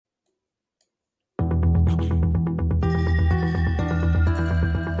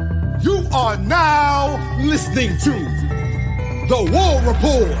are now listening to the War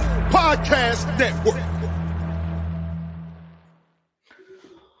Report Podcast Network.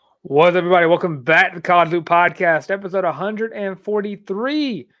 What's up, everybody? Welcome back to the College Loop Podcast, episode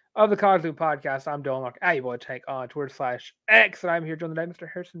 143 of the College Loop Podcast. I'm Dylan Locke, @YouBoyTank on Twitter/X, and I'm here joined today, Mr.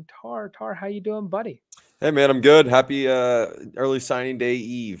 Harrison Tarr. Tarr, how you doing, buddy? Hey, man, I'm good. Happy early signing day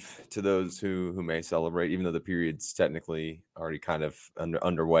eve to those who may celebrate, even though the period's technically already kind of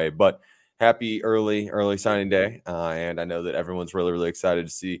underway. But happy early signing day. And I know that everyone's really excited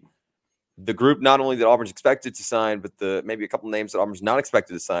to see the group, not only that Auburn's expected to sign, but maybe a couple names that Auburn's not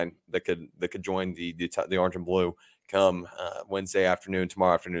expected to sign that could join the orange and blue come Wednesday afternoon,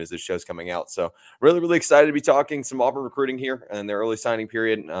 tomorrow afternoon, as this show's coming out. So really excited to be talking some Auburn recruiting here and their early signing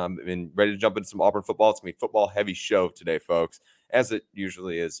period, and ready to jump into some Auburn football. It's gonna be a football heavy show today, folks, as it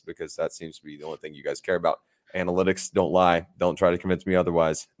usually is, because that seems to be the only thing you guys care about. Analytics don't lie. Don't try to convince me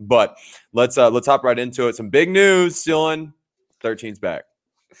otherwise. But let's hop right into it. Some big news, Dylan. 13's back.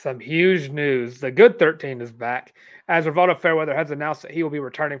 Some huge news. The good 13 is back, as RIVALDO Fairweather has announced that he will be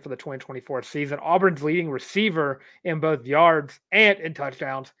returning for the 2024 season. Auburn's leading receiver in both yards and in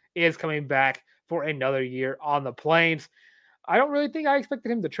touchdowns is coming back for another year on the Plains. I don't really think I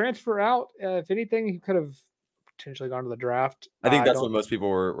expected him to transfer out. If anything, he could have potentially gone to the draft. I think that's what most people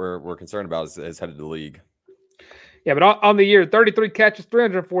were concerned about is headed to the league. Yeah, but on the year, 33 catches,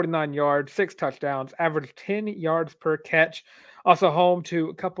 349 yards, 6 touchdowns, averaged 10 yards per catch. Also home to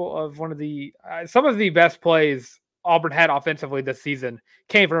a couple of some of the best plays Auburn had offensively this season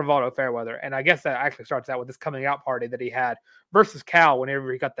came from RIVALDO Fairweather. And I guess that actually starts out with this coming out party that he had versus Cal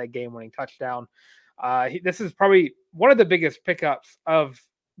whenever he got that game-winning touchdown. This is probably one of the biggest pickups of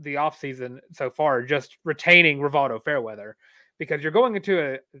the offseason so far, just retaining RIVALDO Fairweather, because you're going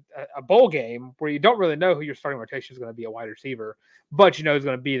into a bowl game where you don't really know who your starting rotation is going to be a wide receiver, but you know who's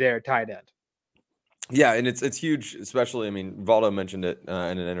going to be there at tight end. Yeah, and it's huge, especially, Valdo mentioned it in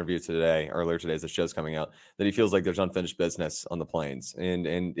an interview earlier today as the show's coming out, that he feels like there's unfinished business on the Plains.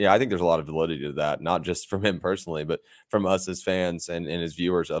 And yeah, I think there's a lot of validity to that, not just from him personally, but from us as fans and as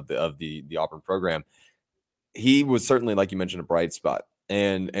viewers of the Auburn program. He was certainly, like you mentioned, a bright spot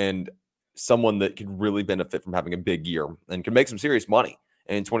and someone that could really benefit from having a big year and can make some serious money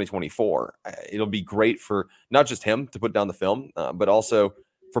in 2024. It'll be great for not just him to put down the film, but also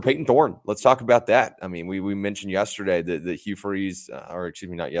for Peyton Thorne. Let's talk about that. We mentioned yesterday that Hugh Freeze,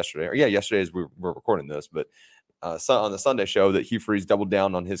 not yesterday. Yesterday as we're recording this, but on the Sunday show that Hugh Freeze doubled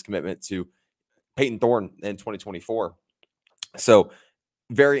down on his commitment to Peyton Thorne in 2024. So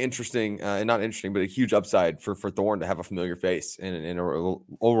very interesting, and not interesting, but a huge upside for Thorne to have a familiar face and a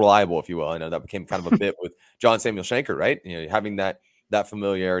reliable, if you will. I know that became kind of a bit with John Samuel Shanker, right? Having that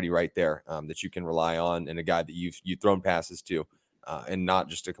familiarity right there that you can rely on, and a guy that you've thrown passes to. And not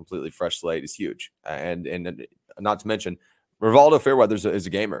just a completely fresh slate is huge. And not to mention, RIVALDO Fairweather is a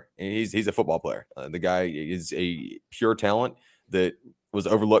gamer. He's a football player. The guy is a pure talent that was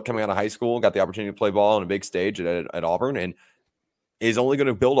overlooked coming out of high school, got the opportunity to play ball on a big stage at Auburn, and is only going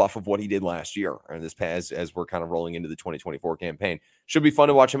to build off of what he did last year and this past as we're kind of rolling into the 2024 campaign. Should be fun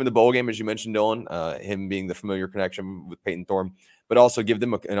to watch him in the bowl game, as you mentioned, Dylan, him being the familiar connection with Peyton Thorne, but also give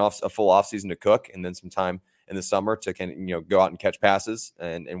them a full offseason to cook and then some time in the summer to go out and catch passes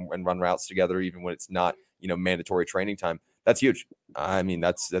and run routes together, even when it's not mandatory training time. That's huge.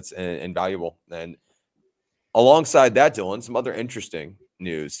 That's invaluable. And alongside that, Dylan, some other interesting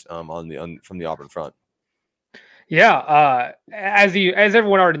news from the Auburn front. Yeah, as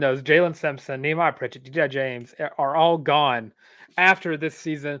everyone already knows, Jalen Simpson, Nehemiah Pritchett, DJ James are all gone after this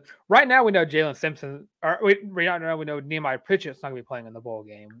season. Right now, we know Jalen Simpson, we know Nehemiah Pritchett's not going to be playing in the bowl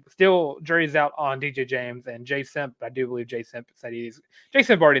game. Still, jury's out on DJ James and Jay Simp. I do believe Jay Simp said Jay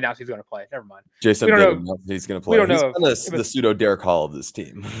Simp already announced he's going to play. Never mind. Jay Simp he's going to play. He's the pseudo Derek Hall of this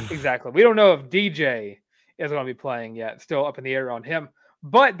team. Exactly. We don't know if DJ is going to be playing yet. Still up in the air on him.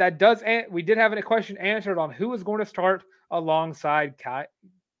 But we did have a question answered on who is going to start alongside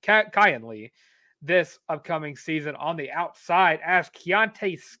Kyan Lee this upcoming season on the outside, as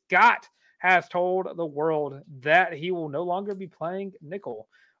Keontae Scott has told the world that he will no longer be playing nickel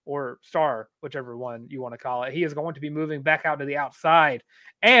or star, whichever one you want to call it. He is going to be moving back out to the outside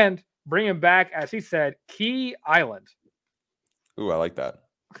and bringing back, as he said, Key Island. Ooh, I like that.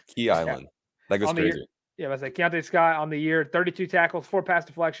 Key Island. That goes crazy. Yeah, I was like Keontae Scott on the year, 32 tackles, 4 pass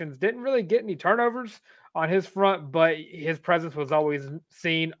deflections. Didn't really get any turnovers on his front, but his presence was always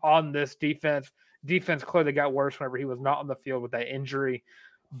seen on this defense. Defense clearly got worse whenever he was not on the field with that injury.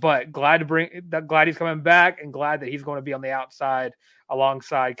 But glad he's coming back, and glad that he's going to be on the outside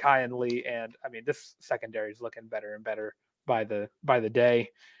alongside Kyan Lee. And this secondary is looking better and better by the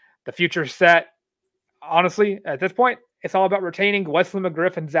day. The future set, honestly, at this point, it's all about retaining Wesley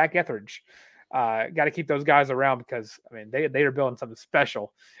McGriff and Zach Etheridge. Got to keep those guys around because, I mean, they are building something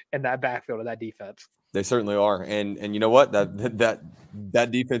special in that backfield of that defense. They certainly are. And you know what? That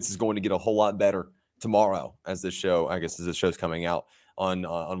defense is going to get a whole lot better tomorrow as this show's coming out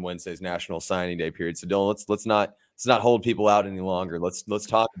on Wednesday's National Signing Day period. So Dylan, let's not hold people out any longer. Let's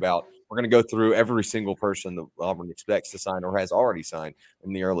talk about, we're going to go through every single person that Auburn expects to sign or has already signed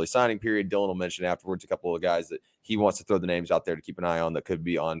in the early signing period. Dylan will mention afterwards a couple of guys that he wants to throw the names out there to keep an eye on that could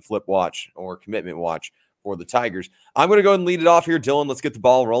be on flip watch or commitment watch for the Tigers. I'm going to go ahead and lead it off here, Dylan. Let's get the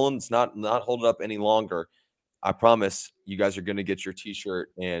ball rolling. It's not hold it up any longer. I promise you guys are going to get your T-shirt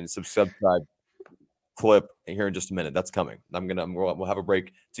and subscribe clip here in just a minute. That's coming. We'll have a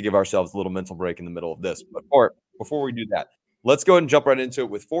break to give ourselves a little mental break in the middle of this. But before we do that, let's go ahead and jump right into it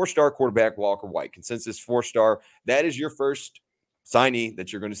with 4-star quarterback Walker White. Consensus 4-star. That is your first signee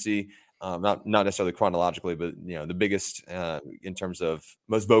that you're going to see. Not necessarily chronologically, but the biggest in terms of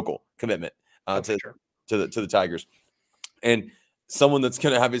most vocal commitment to the Tigers, and someone that's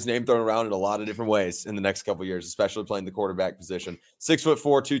going to have his name thrown around in a lot of different ways in the next couple of years, especially playing the quarterback position. 6'4",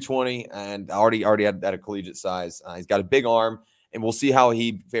 220, and already at a collegiate size. He's got a big arm, and we'll see how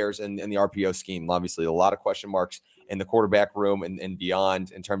he fares in the RPO scheme. Obviously, a lot of question marks in the quarterback room and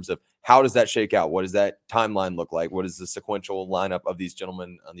beyond in terms of how does that shake out? What does that timeline look like? What is the sequential lineup of these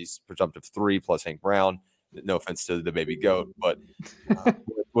gentlemen on these presumptive 3 plus Hank Brown? No offense to the baby goat, but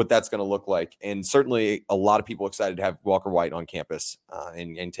what that's going to look like. And certainly a lot of people excited to have Walker White on campus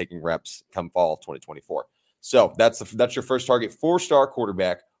and taking reps come fall 2024. So that's your first target. 4-star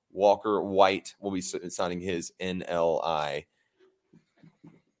quarterback Walker White will be signing his NLI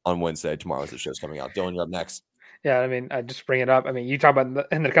on Wednesday. Tomorrow as the show's coming out. Dylan, you're up next. Yeah, I mean, I just bring it up. I mean, you talk about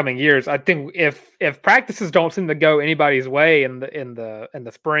in the coming years. I think if practices don't seem to go anybody's way in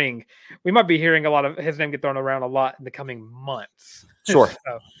the spring, we might be hearing a lot of his name get thrown around a lot in the coming months. Sure.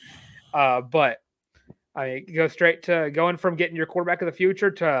 But I mean, go straight to going from getting your quarterback of the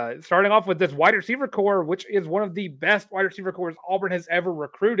future to starting off with this wide receiver core, which is one of the best wide receiver cores Auburn has ever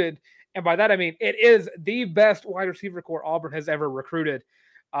recruited. And by that, I mean, it is the best wide receiver core Auburn has ever recruited.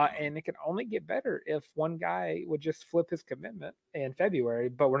 And it can only get better if one guy would just flip his commitment in February,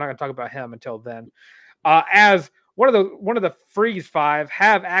 but we're not going to talk about him until then. As one of the Freeze 5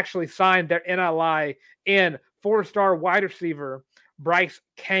 have actually signed their NLI in 4-star wide receiver Bryce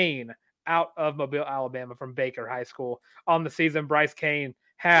Kane out of Mobile, Alabama from Baker High School. On the season, Bryce Kane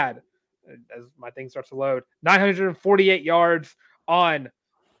had, as my thing starts to load, 948 yards on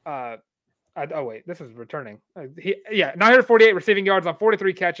this is returning. 948 receiving yards on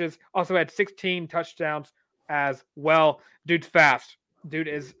 43 catches. Also had 16 touchdowns as well. Dude's fast. Dude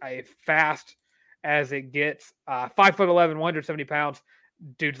is a fast as it gets. 5'11", 170 pounds.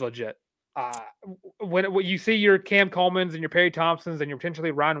 Dude's legit. When you see your Cam Coleman's and your Perry Thompsons and your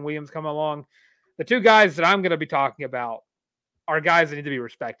potentially Ryan Williams come along, the two guys that I'm going to be talking about are guys that need to be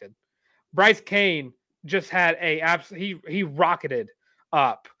respected. Bryce Kane just had he rocketed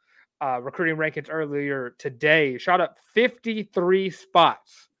up. Recruiting rankings earlier today, shot up 53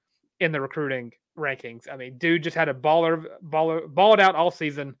 spots in the recruiting rankings. I mean, dude just had a balled out all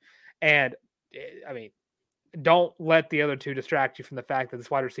season. And I mean, don't let the other two distract you from the fact that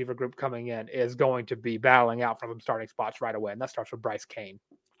this wide receiver group coming in is going to be battling out for some starting spots right away. And that starts with Bryce Kane.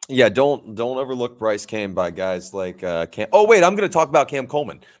 Yeah, don't overlook Bryce Kane by guys like Cam. Oh wait, I'm going to talk about Cam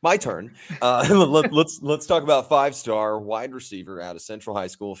Coleman. My turn. Let's talk about 5-star wide receiver out of Central High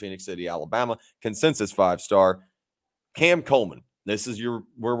School, Phoenix City, Alabama. Consensus 5-star Cam Coleman. This is where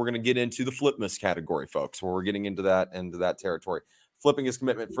we're going to get into the flipmas category, folks. Where we're getting into that territory. Flipping his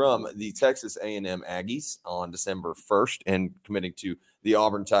commitment from the Texas A&M Aggies on December 1st and committing to the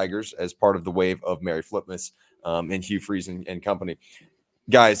Auburn Tigers as part of the wave of Mary Flipmas and Hugh Freeze and company.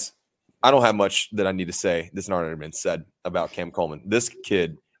 Guys, I don't have much that I need to say that's not already been said about Cam Coleman. This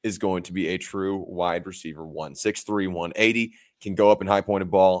kid is going to be a true wide receiver 1. 6'3", 180, can go up and high-pointed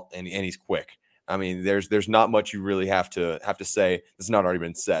ball, and he's quick. I mean, there's not much you really have to say that's not already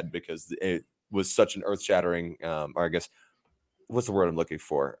been said because it was such an earth-shattering, or I guess, what's the word I'm looking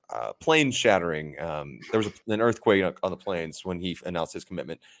for? Plane-shattering. There was an earthquake on the plains when he announced his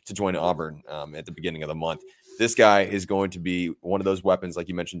commitment to join Auburn at the beginning of the month. This guy is going to be one of those weapons, like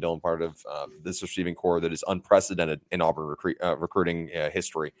you mentioned, Dylan, part of this receiving core that is unprecedented in Auburn recruiting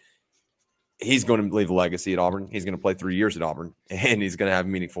history. He's going to leave a legacy at Auburn. He's going to play 3 years at Auburn, and he's going to have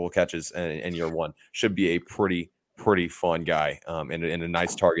meaningful catches in year one. Should be a pretty fun guy and a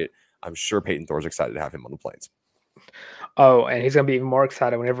nice target. I'm sure Peyton Thor's excited to have him on the Plains. Oh, and he's going to be even more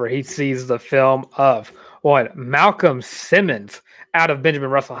excited whenever he sees the film of One, Malcolm Simmons out of Benjamin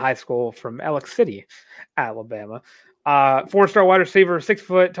Russell High School from Alex City, Alabama. 4-star wide receiver, 6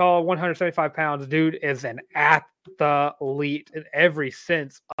 foot tall, 175 pounds. Dude is an athlete in every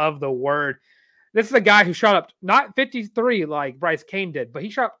sense of the word. This is a guy who shot up not 53 like Bryce Kane did, but he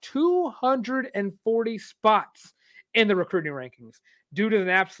shot up 240 spots in the recruiting rankings. Dude is an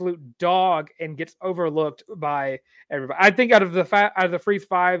absolute dog and gets overlooked by everybody. I think out of the Freeze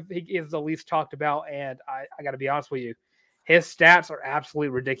 5, he is the least talked about, and I got to be honest with you, his stats are absolutely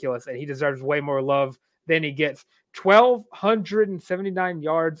ridiculous, and he deserves way more love than he gets. 1,279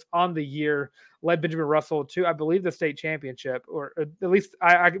 yards on the year, led Benjamin Russell to, I believe, the state championship, or at least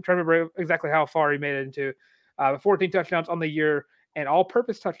I can try to remember exactly how far he made it into. 14 touchdowns on the year, and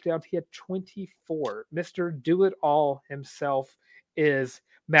all-purpose touchdowns. He had 24. Mr. Do-It-All himself is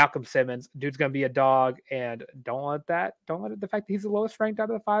Malcolm Simmons. Dude's going to be a dog, and don't let the fact that he's the lowest ranked out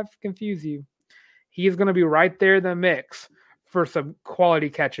of the 5 confuse you. He's going to be right there in the mix for some quality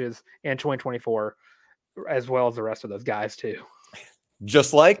catches in 2024, as well as the rest of those guys too.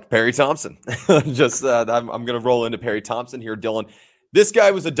 Just like Perry Thompson. I'm going to roll into Perry Thompson here, Dylan. This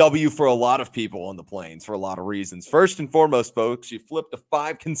guy was a W for a lot of people on the Plains for a lot of reasons. First and foremost, folks, he flipped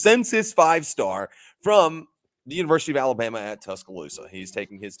a consensus 5-star from the University of Alabama at Tuscaloosa. He's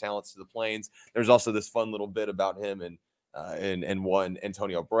taking his talents to the Plains. There's also this fun little bit about him and one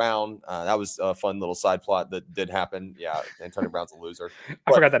Antonio Brown. That was a fun little side plot that did happen. Yeah, Antonio Brown's a loser.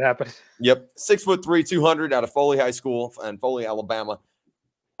 I forgot that happened. Yep, 6'3", 200 out of Foley High School in Foley, Alabama.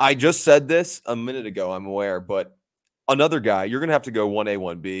 I just said this a minute ago, I'm aware, but another guy, you're going to have to go 1A,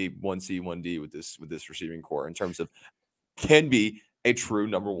 1B, 1C, 1D with this receiving core in terms of can be a true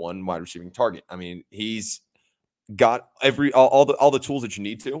number 1 wide receiving target. I mean, he's got all the tools that you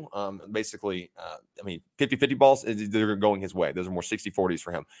need to. Basically, 50-50 balls, they're going his way. Those are more 60-40s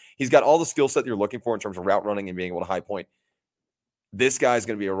for him. He's got all the skill set that you're looking for in terms of route running and being able to high point. This guy's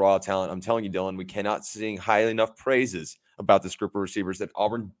going to be a raw talent. I'm telling you, Dylan, we cannot sing high enough praises about this group of receivers that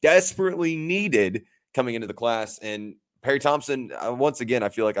Auburn desperately needed coming into the class. And Perry Thompson, once again, I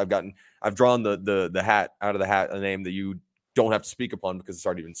feel like I've drawn the hat out of the hat, a name that you don't have to speak upon because it's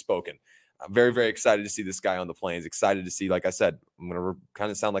already been spoken. I'm very, very excited to see this guy on the Plains. Excited to see, like I said, I'm going to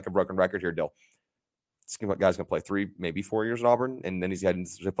kind of sound like a broken record here, Dill. This guy's going to play 3, maybe 4 years at Auburn, and then he's heading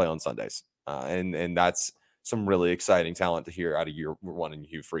to play on Sundays. And that's some really exciting talent to hear out of year 1 in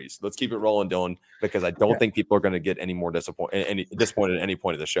Hugh Freeze. Let's keep it rolling, Dylan, because I don't think people are going to get any more disappointed at any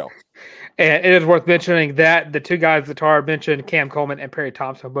point of the show. And it is worth mentioning that the 2 guys that Tara mentioned, Cam Coleman and Perry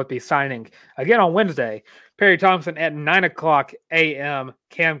Thompson, will both be signing again on Wednesday. Perry Thompson at 9:00 a.m.,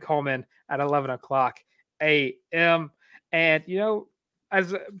 Cam Coleman at 11:00 a.m. And,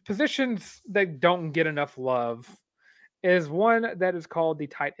 as positions that don't get enough love, is one that is called the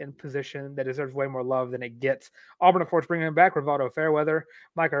tight end position that deserves way more love than it gets. Auburn, of course, bringing him back. Rivaldo Fairweather,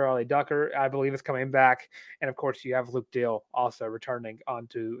 Micah Raleigh-Ducker, I believe, is coming back. And, of course, you have Luke Dill also returning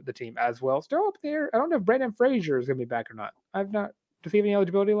onto the team as well. Still up there. I don't know if Brandon Frazier is going to be back or not. Does he have any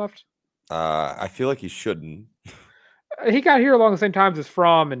eligibility left? I feel like he shouldn't. He got here along the same times as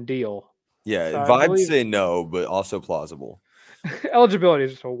Fromm and Deal. Yeah, so vibes say no, but also plausible. Eligibility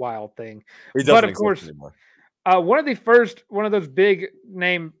is just a wild thing. But, of course, one of those big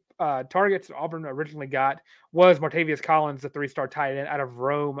name targets that Auburn originally got was Martavius Collins, the 3-star tight end out of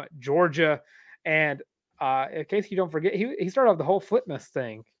Rome, Georgia. And in case you don't forget, he started off the whole Flipmas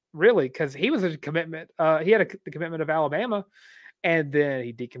thing, really, because he was a commitment. He had the commitment of Alabama, and then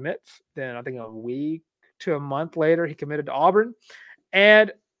he decommits. Then I think a week to a month later, he committed to Auburn.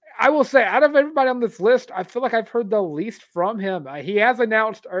 And I will say, out of everybody on this list, I feel like I've heard the least from him. He has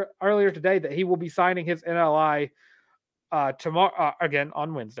announced earlier today that he will be signing his NLI tomorrow, again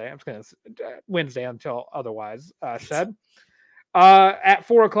on Wednesday. I'm just going to Wednesday until otherwise said. At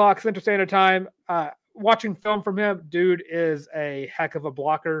 4:00 Central Standard Time, watching film from him, dude is a heck of a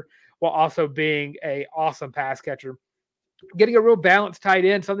blocker while also being a awesome pass catcher. Getting a real balanced tight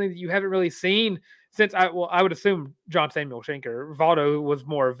end, something that you haven't really seen since I would assume John Samuel Schenker. Rivaldo was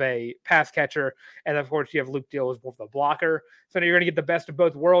more of a pass catcher, and of course you have Luke Dill as more of a blocker. So now you're going to get the best of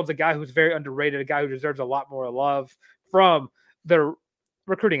both worlds, a guy who's very underrated, a guy who deserves a lot more love from the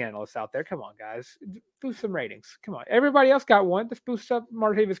recruiting analysts out there. Come on, guys. Boost some ratings. Come on. Everybody else got one. Just boost up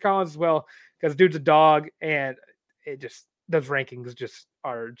Martavius Collins as well, because dude's a dog, and those rankings just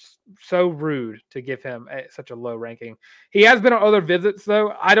are just so rude to give him such a low ranking. He has been on other visits,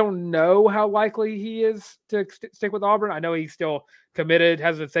 though. I don't know how likely he is to stick with Auburn. I know he's still committed,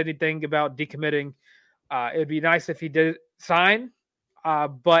 hasn't said anything about decommitting. It'd be nice if he did sign,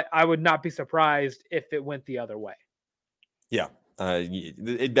 but I would not be surprised if it went the other way. Yeah,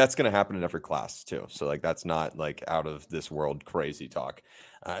 That's going to happen in every class too. So like that's not like out of this world crazy talk.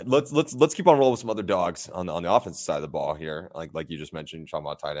 Let's keep on rolling with some other dogs on the offensive side of the ball here. Like you just mentioned, talking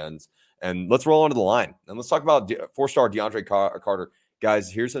about tight ends, and let's roll onto the line and let's talk about 4-star DeAndre Carter.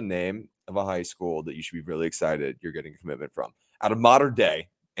 Guys, here's a name of a high school that you should be really excited you're getting a commitment from out of Modern Day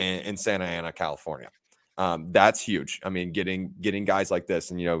in Santa Ana, California. That's huge. I mean, getting guys like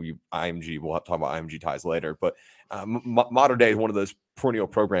this, and IMG. We'll have to talk about IMG ties later, but Modern Day is one of those perennial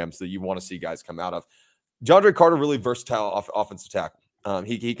programs that you want to see guys come out of. DeAndre Carter, really versatile offensive tackle.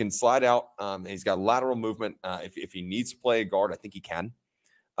 He can slide out. He's got lateral movement. If he needs to play a guard, I think he can.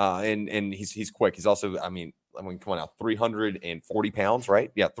 And he's quick. He's also, I mean, come on now, 340 pounds,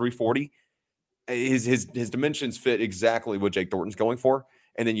 right? Yeah, 340. His dimensions fit exactly what Jake Thornton's going for.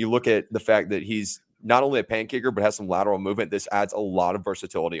 And then you look at the fact that he's not only a pancaker, but has some lateral movement. This adds a lot of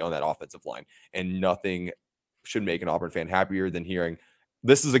versatility on that offensive line. And nothing should make an Auburn fan happier than hearing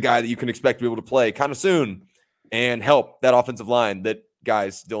this is a guy that you can expect to be able to play kind of soon and help that offensive line that,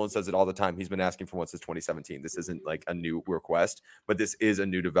 guys, Dylan says it all the time. He's been asking for one since 2017. This isn't like a new request, but this is a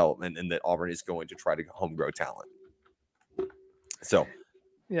new development and that Auburn is going to try to home grow talent. So,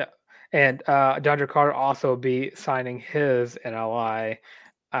 yeah. And DeAndre Carter also be signing his NLI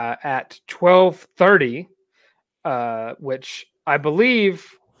at 12:30, which I believe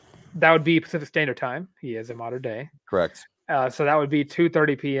that would be Pacific Standard Time. He is in Modern Day. Correct. So that would be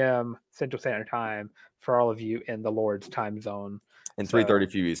 2:30 p.m. Central Standard Time for all of you in the Lord's time zone. And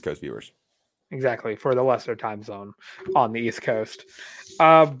 3:30 for you East Coast viewers. Exactly, for the lesser time zone on the East Coast.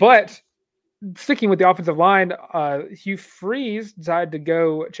 But sticking with the offensive line, Hugh Freeze decided to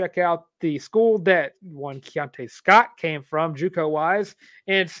go check out the school that one Keontae Scott came from, JUCO-wise,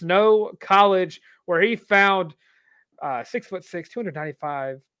 in Snow College, where he found 6'6",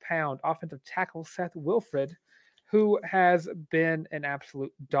 295-pound offensive tackle Seth Wilfred, who has been an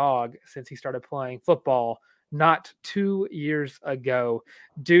absolute dog since he started playing football not 2 years ago.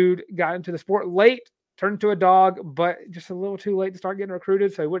 Dude got into the sport late, turned into a dog, but just a little too late to start getting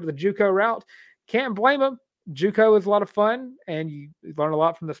recruited, so he went to the JUCO route. Can't blame him. JUCO is a lot of fun, and you learn a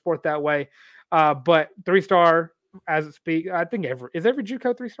lot from the sport that way. But 3-star, as it speaks, I think is every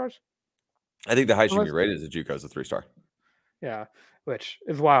JUCO 3 stars? I think the highest you can be rated as a JUCO is a 3-star. Yeah, which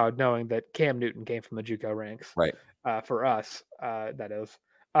is wild, knowing that Cam Newton came from the JUCO ranks. Right. For us, that is.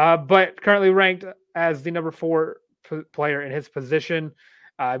 But currently ranked as the number 4 player in his position.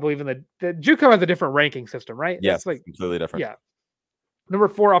 I believe in the JUCO has a different ranking system, right? Yes, like completely different. Yeah. Number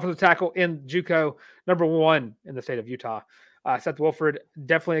 4 offensive tackle in JUCO, number 1 in the state of Utah. Seth Wilfred,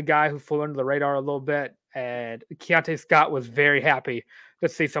 definitely a guy who flew under the radar a little bit, and Keontae Scott was very happy to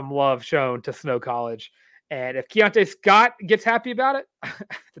see some love shown to Snow College. And if Keontae Scott gets happy about it, I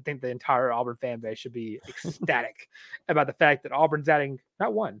think the entire Auburn fan base should be ecstatic about the fact that Auburn's adding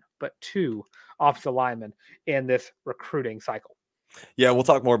not 1, but 2 offensive linemen in this recruiting cycle. Yeah, we'll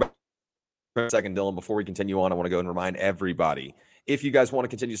talk more about it in a second, Dylan. Before we continue on, I want to go and remind everybody, if you guys want to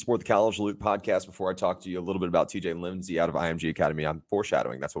continue to support the College Loop podcast, before I talk to you a little bit about TJ Lindsay out of IMG Academy, I'm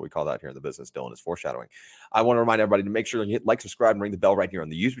foreshadowing. That's what we call that here in the business, Dylan, is foreshadowing. I want to remind everybody to make sure you hit like, subscribe, and ring the bell right here on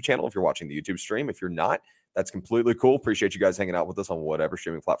the YouTube channel if you're watching the YouTube stream. If you're not, that's completely cool. Appreciate you guys hanging out with us on whatever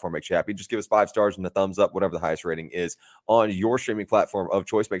streaming platform makes you happy. Just give us 5 stars and a thumbs up, whatever the highest rating is on your streaming platform of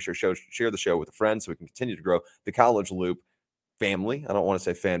choice. Make sure to share the show with a friend so we can continue to grow the College Loop family. I don't want to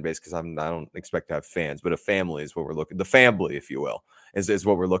say fan base because I don't expect to have fans, but a family is what we're looking. The family, if you will, is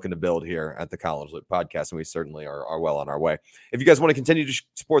what we're looking to build here at the College Loop podcast, and we certainly are well on our way. If you guys want to continue to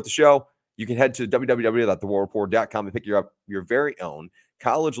support the show, you can head to www.thewarreport.com and pick up your very own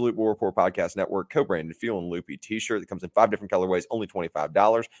College Loop War Report Podcast Network co-branded Feelin' Loopy t-shirt that comes in 5 different colorways, only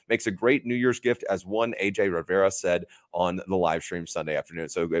 $25. Makes a great New Year's gift, as one AJ Rivera said on the live stream Sunday afternoon.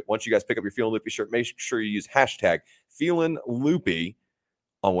 So once you guys pick up your Feelin' Loopy shirt, make sure you use hashtag Feelin' Loopy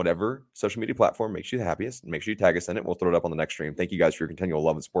on whatever social media platform makes you the happiest. Make sure you tag us in it. We'll throw it up on the next stream. Thank you guys for your continual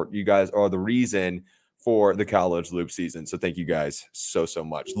love and support. You guys are the reason for the College Loop season. So thank you guys so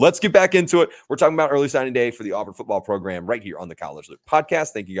much. Let's get back into it. We're talking about early signing day for the Auburn football program right here on the College Loop podcast.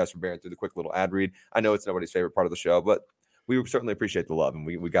 Thank you guys for bearing through the quick little ad read. I know it's nobody's favorite part of the show, but we certainly appreciate the love, and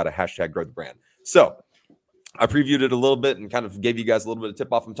we got a hashtag grow the brand. So I previewed it a little bit and kind of gave you guys a little bit of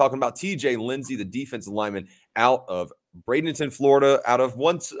tip off. I'm talking about TJ Lindsay, the defensive lineman out of Bradenton, Florida, out of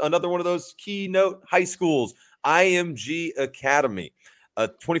another one of those keynote high schools, IMG Academy, a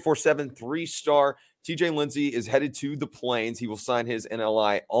 24/7 3-star. TJ Lindsay is headed to the Plains. He will sign his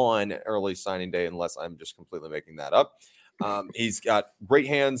NLI on early signing day, unless I'm just completely making that up. He's got great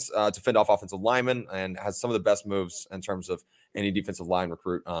hands to fend off offensive linemen and has some of the best moves in terms of any defensive line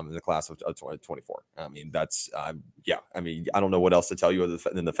recruit in the class of 2024. I mean, that's, I mean, I don't know what else to tell you other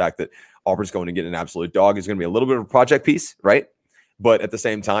than the fact that Auburn's going to get an absolute dog. Is going to be a little bit of a project piece, right? But at the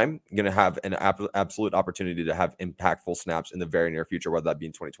same time, going to have an absolute opportunity to have impactful snaps in the very near future, whether that be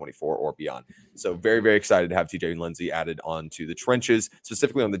in 2024 or beyond. So very, very excited to have TJ Lindsey added on to the trenches,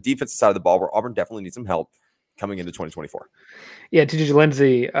 specifically on the defensive side of the ball, where Auburn definitely needs some help coming into 2024. Yeah, TJ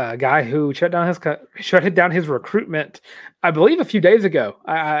Lindsey, a guy who shut down his recruitment, I believe, a few days ago.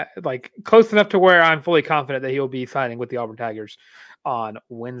 Like close enough to where I'm fully confident that he'll be signing with the Auburn Tigers on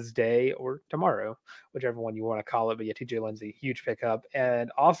Wednesday or tomorrow, whichever one you want to call it. But yeah, TJ Lindsey, huge pickup.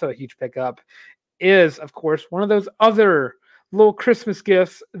 And also a huge pickup is, of course, one of those other little Christmas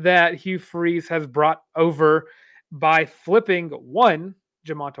gifts that Hugh Freeze has brought over by flipping one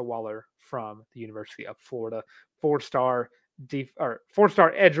Jamonta Waller from the University of Florida, four-star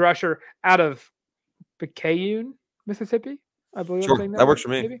edge rusher out of Picayune, Mississippi. I believe sure, I'm saying that works for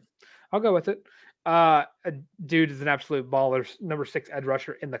me. Maybe I'll go with it. Dude is an absolute baller, number 6 edge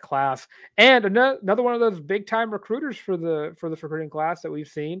rusher in the class, and another one of those big time recruiters for this recruiting class that we've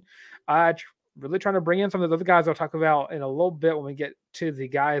seen. Really trying to bring in some of the other guys I'll talk about in a little bit when we get to the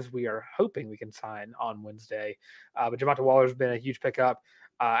guys we are hoping we can sign on Wednesday. But Jamonta Waller has been a huge pickup.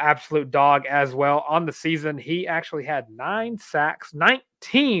 Absolute dog as well on the season. He actually had 9 sacks,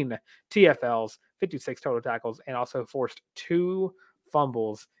 19 TFLs, 56 total tackles, and also forced 2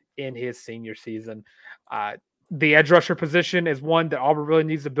 fumbles in his senior season. The edge rusher position is one that Auburn really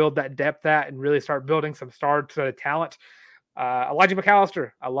needs to build that depth at and really start building some star-studded talent. Elijah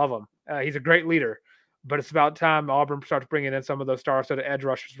McAllister, I love him. He's a great leader, but it's about time Auburn starts bringing in some of those star-studded edge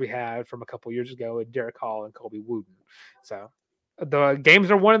rushers we had from a couple years ago with Derek Hall and Colby Wooden. So the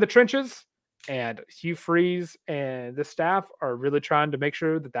games are won in the trenches, and Hugh Freeze and the staff are really trying to make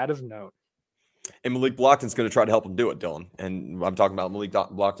sure that is known. And Malik Blockton's going to try to help him do it, Dylan. And I'm talking about Malik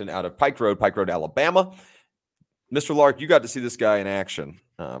Blockton out of Pike Road, Alabama. Mr. Lark, you got to see this guy in action,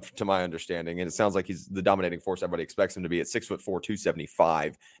 to my understanding, and it sounds like he's the dominating force everybody expects him to be at 6'4",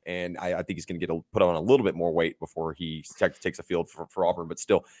 275, and I think he's going to get put on a little bit more weight before he takes a field for Auburn, but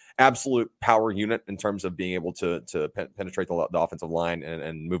still absolute power unit in terms of being able to penetrate the offensive line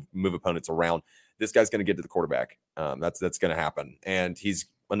and move opponents around. This guy's going to get to the quarterback. That's going to happen, and he's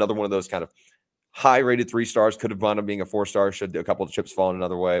another one of those kind of high-rated 3 stars, could have wound up being a 4-star should a couple of chips fall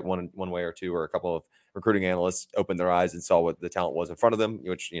another way, one way or two, or a couple of recruiting analysts opened their eyes and saw what the talent was in front of them,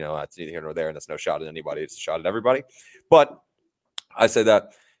 which, that's neither here nor there, and that's no shot at anybody. It's a shot at everybody. But I say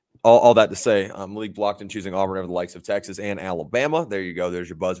that, all that to say, Malik Blockton choosing Auburn over the likes of Texas and Alabama. There you go. There's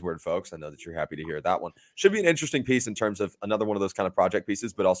your buzzword, folks. I know that you're happy to hear that one. Should be an interesting piece in terms of another one of those kind of project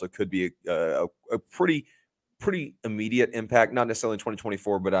pieces, but also could be a pretty immediate impact, not necessarily in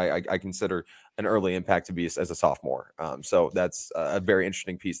 2024, but I consider an early impact to be as a sophomore. So that's a very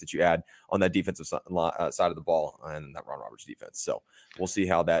interesting piece that you add on that defensive side of the ball and that Ron Roberts defense. So we'll see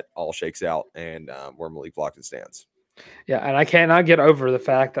how that all shakes out and where Malik Blockton stands. Yeah, and I cannot get over the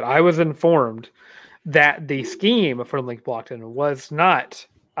fact that I was informed that the scheme for Malik Blockton was not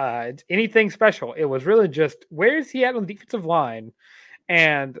anything special. It was really just, where is he at on the defensive line?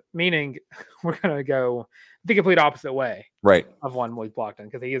 And meaning we're going to go the complete opposite way, right, of one Malik Blockton,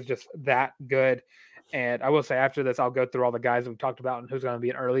 because he is just that good. And I will say after this, I'll go through all the guys that we've talked about and who's going to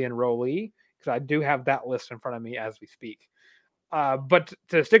be an early enrollee, because I do have that list in front of me as we speak. But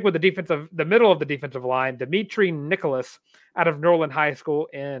to stick with the middle of the defensive line, Dimitri Nicholas out of Norland High School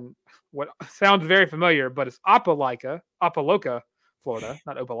in what sounds very familiar, but it's Opelika, Florida,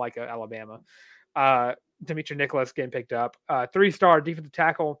 not Opelika, Alabama. Dimitri Nicholas getting picked up. 3-star defensive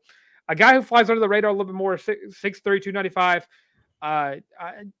tackle. A guy who flies under the radar a little bit more, 6'3", 295.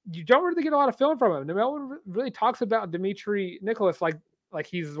 You don't really get a lot of film from him. No one really talks about Dimitri Nicholas like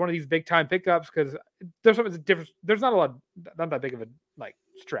he's one of these big time pickups, because there's something different. There's not that big of a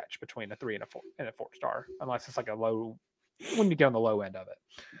stretch between a 3 and a 4-star, unless it's when you get on the low end of it.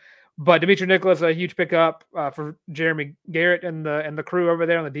 But Dimitri Nicholas, a huge pickup for Jeremy Garrett and the crew over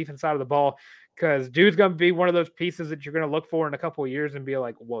there on the defense side of the ball, because dude's going to be one of those pieces that you're going to look for in a couple of years and be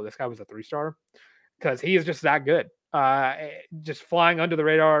like, whoa, this guy was a 3-star, because he is just that good. Just flying under the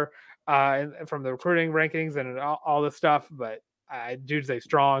radar from the recruiting rankings and all this stuff. But dude's a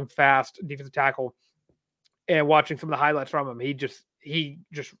strong, fast defensive tackle. And watching some of the highlights from him, he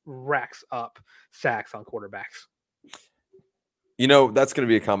just racks up sacks on quarterbacks. That's going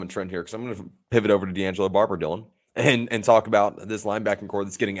to be a common trend here, because I'm going to pivot over to D'Angelo Barber, Dylan, and talk about this linebacking core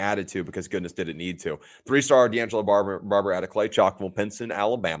that's getting added to, because goodness did it need to. 3-star D'Angelo Barber out of Clay Chalkville, Pinson,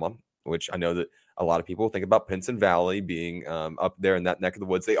 Alabama, which I know that a lot of people think about Pinson Valley being up there in that neck of the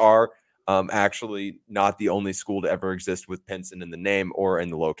woods. They are Actually, not the only school to ever exist with Pinson in the name or in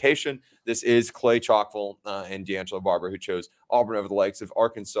the location. This is Clay Chalkville and D'Angelo Barber, who chose Auburn over the likes of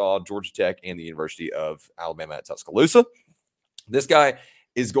Arkansas, Georgia Tech, and the University of Alabama at Tuscaloosa. This guy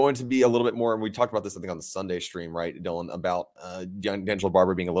is going to be a little bit more, and we talked about this, I think, on the Sunday stream, right, Dylan, about D'Angelo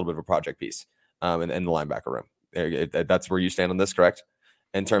Barber being a little bit of a project piece in the linebacker room. That's where you stand on this, correct?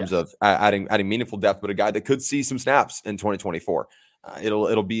 In terms of adding meaningful depth, but a guy that could see some snaps in 2024.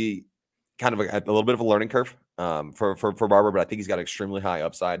 It'll be kind of a little bit of a learning curve for Barber, but I think he's got extremely high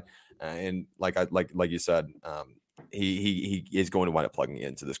upside. And like you said, he is going to wind up plugging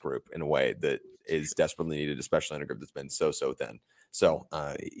into this group in a way that is desperately needed, especially in a group that's been so thin. So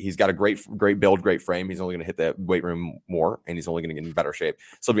he's got a great build, great frame. He's only going to hit the weight room more, and he's only going to get in better shape.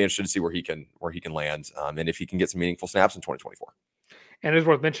 So I'll be interested to see where he can land, and if he can get some meaningful snaps in 2024. And it's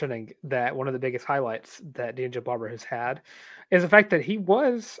worth mentioning that one of the biggest highlights that D'Angelo Barber has had is the fact that he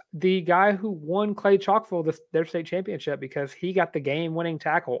was the guy who won Clay Chalkville their state championship, because he got the game-winning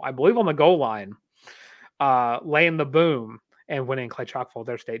tackle, I believe, on the goal line, laying the boom and winning Clay Chalkville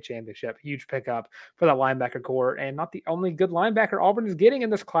their state championship. Huge pickup for that linebacker core, and not the only good linebacker Auburn is getting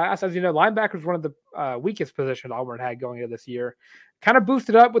in this class. As you know, linebacker is one of the weakest positions Auburn had going into this year. Kind of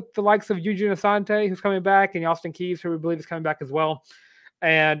boosted up with the likes of Eugene Asante, who's coming back, and Austin Keys, who we believe is coming back as well.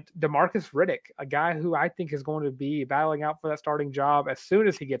 And DeMarcus Riddick, a guy who I think is going to be battling out for that starting job as soon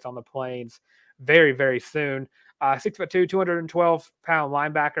as he gets on the plains, very, very soon. 6'2", 212-pound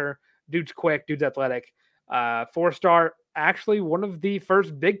linebacker. Dude's quick, dude's athletic. 4-star, actually one of the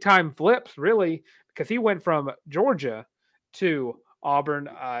first big-time flips, really, because he went from Georgia to Auburn.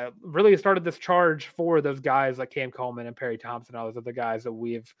 Really started this charge for those guys like Cam Coleman and Perry Thompson, all those other guys that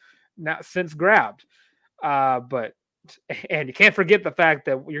we've now since grabbed. And you can't forget the fact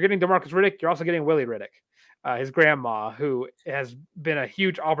that you're getting DeMarcus Riddick. You're also getting Willie Riddick, his grandma, who has been a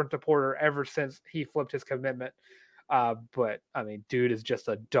huge Auburn supporter ever since he flipped his commitment. But, I mean, dude is just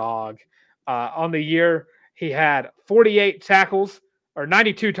a dog. On the year, he had 48 tackles, or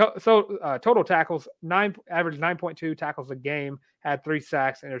 92 total tackles, average 9.2 tackles a game, had 3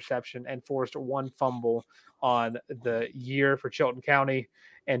 sacks, interception, and forced 1 fumble on the year for Chilton County.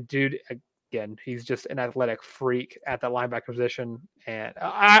 And, dude, again, he's just an athletic freak at that linebacker position. And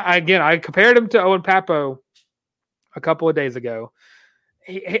I compared him to Owen Papo a couple of days ago.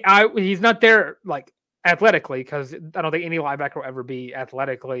 He's not there like athletically, because I don't think any linebacker will ever be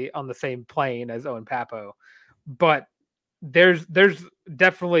athletically on the same plane as Owen Papo. But there's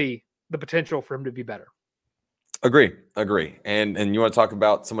definitely the potential for him to be better. Agree. And you want to talk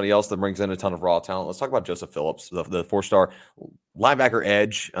about somebody else that brings in a ton of raw talent? Let's talk about Joseph Phillips, the 4-star linebacker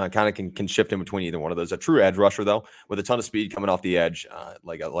edge. Kind of can shift in between either one of those. A true edge rusher, though, with a ton of speed coming off the edge.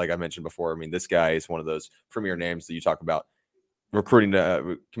 Like I mentioned before, I mean, this guy is one of those premier names that you talk about committing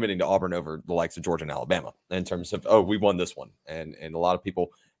to Auburn over the likes of Georgia and Alabama in terms of, we won this one. And a lot of people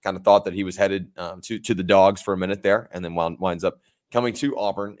kind of thought that he was headed to the Dogs for a minute there, and then winds up coming to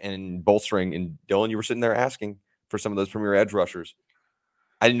Auburn and bolstering. And Dylan, you were sitting there asking for some of those premier edge rushers.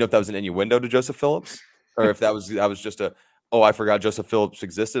 I didn't know if that was an innuendo to Joseph Phillips, or if that was just I forgot Joseph Phillips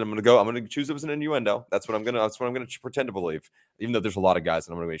existed. I'm going to choose it as an innuendo. That's what I'm going to pretend to believe, even though there's a lot of guys,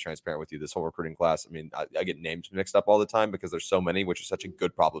 and I'm going to be transparent with you. This whole recruiting class, I mean, I get names mixed up all the time because there's so many, which is such a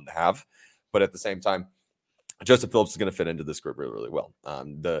good problem to have. But at the same time, Joseph Phillips is going to fit into this group really, really well.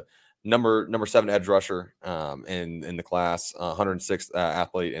 The number 7 edge rusher in the class, 106th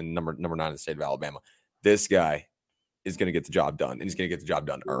athlete, and number 9 in the state of Alabama. This guy is going to get the job done, and he's going to get the job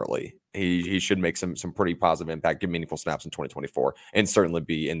done early. He should make some pretty positive impact, get meaningful snaps in 2024, and certainly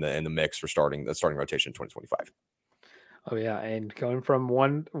be in the mix for starting rotation in 2025. Oh yeah, and going from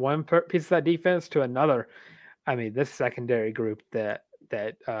one piece of that defense to another, I mean, this secondary group that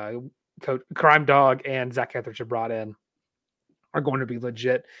Coach Crime Dog and Zach Etheridge have brought in are going to be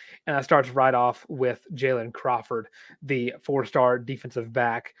legit. And that starts right off with Jalen Crawford, the 4-star defensive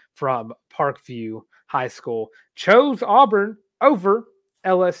back from Parkview High School. Chose Auburn over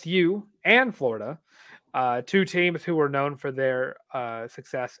LSU and Florida, 2 teams who were known for their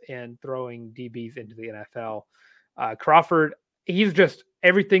success in throwing DBs into the NFL. Crawford, he's just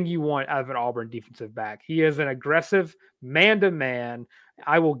everything you want out of an Auburn defensive back. He is an aggressive man-to-man.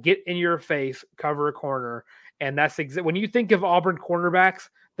 I will get in your face, cover a corner. And that's when you think of Auburn cornerbacks,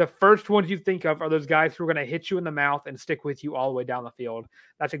 the first ones you think of are those guys who are going to hit you in the mouth and stick with you all the way down the field.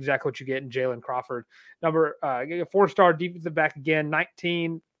 That's exactly what you get in Jalen Crawford. 4-star defensive back again,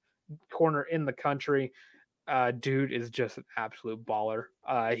 19 corner in the country. Dude is just an absolute baller.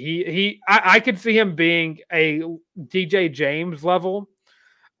 I could see him being a DJ James level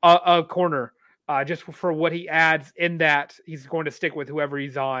corner just for what he adds in that he's going to stick with whoever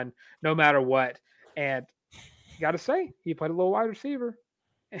he's on, no matter what. And got to say, he played a little wide receiver.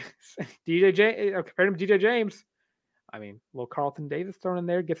 Compared him to DJ James. I mean, little Carlton Davis thrown in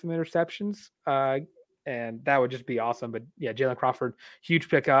there, get some interceptions, and that would just be awesome. But yeah, Jalen Crawford, huge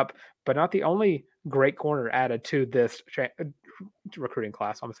pickup, but not the only great corner added to this recruiting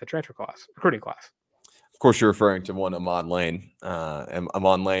class. I'm going to say transfer class, recruiting class. Of course, you're referring to one Amon Lane.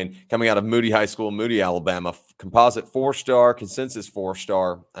 Amon Lane coming out of Moody High School, Moody, Alabama, composite 4-star, consensus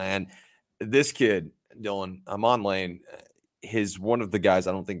 4-star. And this kid, Dylan, Amon Lane, is one of the guys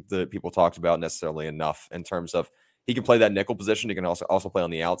I don't think that people talked about necessarily enough in terms of he can play that nickel position. He can also play on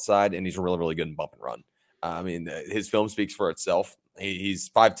the outside, and he's really, really good in bump and run. I mean, his film speaks for itself. He's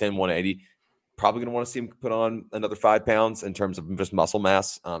 5'10", 180. Probably going to want to see him put on another 5 pounds in terms of just muscle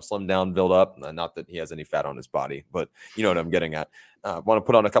mass, slim down, build up. Not that he has any fat on his body, but you know what I'm getting at. Want to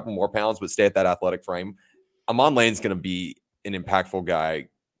put on a couple more pounds, but stay at that athletic frame. Amon Lane's going to be an impactful guy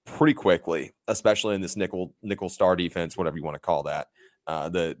pretty quickly, especially in this nickel star defense, whatever you want to call that.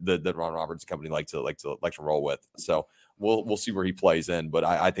 The Ron Roberts company like to roll with. So we'll see where he plays in, but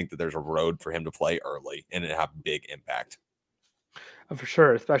I think that there's a road for him to play early and have big impact. For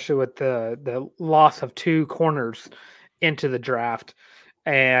sure, especially with the loss of 2 corners into the draft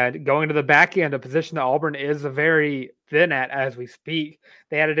and going to the back end, a position that Auburn is very thin at as we speak.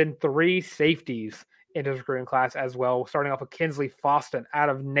 They added in 3 safeties into the recruiting class as well, starting off with Kinsley Faustin out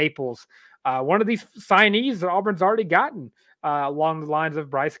of Naples. One of these signees that Auburn's already gotten along the lines of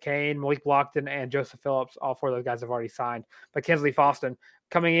Bryce Kane, Malik Blockton, and Joseph Phillips. All 4 of those guys have already signed. But Kinsley Faustin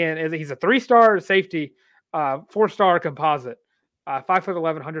coming in, he's a 3-star safety, 4-star composite. 5'11",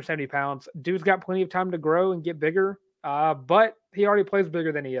 170 pounds. Dude's got plenty of time to grow and get bigger, but he already plays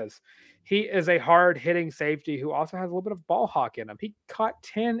bigger than he is. He is a hard-hitting safety who also has a little bit of ball hawk in him. He caught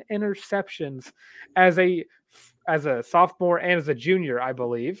 10 interceptions as a sophomore and as a junior, I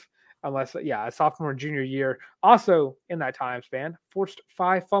believe. A sophomore and junior year. Also, in that time span, forced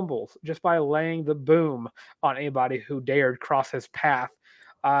 5 fumbles just by laying the boom on anybody who dared cross his path.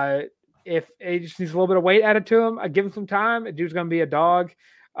 If he just needs a little bit of weight added to him, I give him some time. The dude's going to be a dog.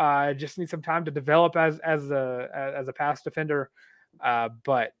 Just needs some time to develop as a pass defender.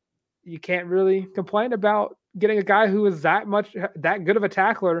 But you can't really complain about getting a guy who is that good of a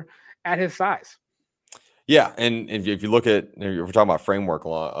tackler at his size. Yeah, and if you look at, we're talking about framework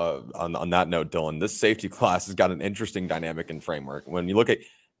on that note, Dylan, this safety class has got an interesting dynamic and framework. When you look at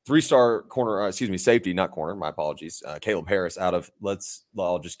 3-star corner, safety, not corner, my apologies. Caleb Harris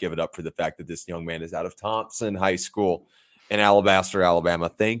I'll just give it up for the fact that this young man is out of Thompson High School in Alabaster, Alabama.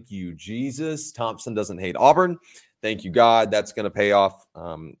 Thank you, Jesus. Thompson doesn't hate Auburn. Thank you, God. That's going to pay off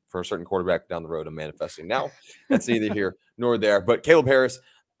for a certain quarterback down the road. I'm manifesting now. That's neither here nor there. But Caleb Harris,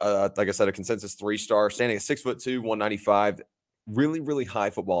 like I said, a consensus 3-star, standing at 6'2", 195, really, really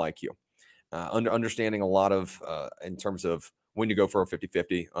high football IQ. Understanding a lot of in terms of when you go for a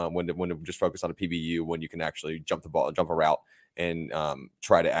 50-50, when to just focus on a PBU, when you can actually jump a route and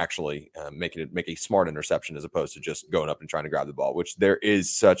try to actually make a smart interception as opposed to just going up and trying to grab the ball, which there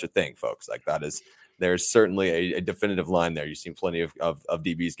is such a thing, folks. Like there's certainly a definitive line there. You've seen plenty of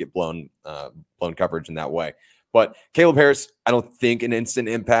DBs get blown coverage in that way. But Caleb Harris, I don't think an instant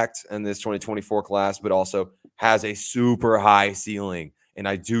impact in this 2024 class, but also has a super high ceiling. And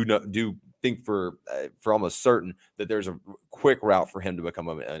I do think for almost certain that there's a quick route for him to become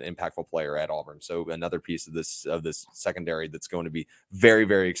an impactful player at Auburn. So another piece of this secondary that's going to be very,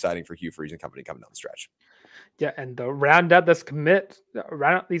 very exciting for Hugh Freeze and company coming down the stretch. Yeah, and to round out these commitments,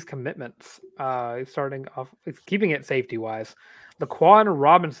 starting off, keeping it safety wise, Laquan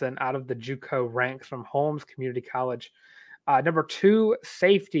Robinson out of the JUCO ranks from Holmes Community College, number 2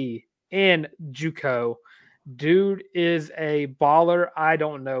 safety in JUCO. Dude is a baller. I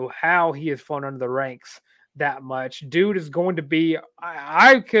don't know how he has flown under the ranks that much. Dude is going to be.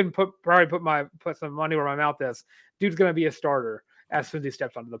 I can probably put some money where my mouth is. Dude's going to be a starter as soon as he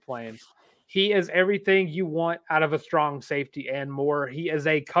steps onto the plains. He is everything you want out of a strong safety and more. He is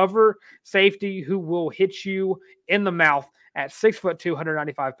a cover safety who will hit you in the mouth at 6'2",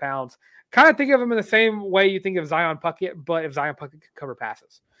 195 pounds. Kind of think of him in the same way you think of Zion Puckett, but if Zion Puckett could cover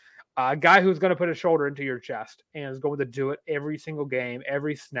passes. A guy who's going to put a shoulder into your chest and is going to do it every single game,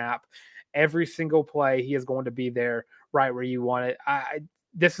 every snap, every single play. He is going to be there right where you want it.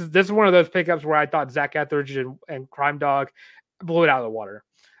 This is one of those pickups where I thought Zach Etheridge and Crime Dog blew it out of the water.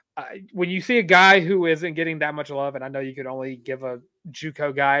 When you see a guy who isn't getting that much love, and I know you could only give a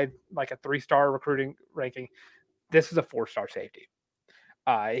JUCO guy like a 3-star recruiting ranking, this is a 4-star safety.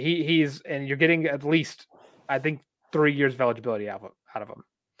 And you're getting at least, I think, 3 years of eligibility out of him.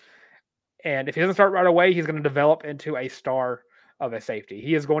 And if he doesn't start right away, he's going to develop into a star of a safety.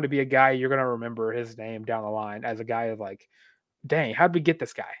 He is going to be a guy you're going to remember his name down the line as a guy of like, dang, how'd we get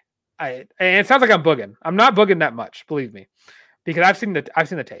this guy? And it sounds like I'm booging. I'm not booging that much, believe me, because I've seen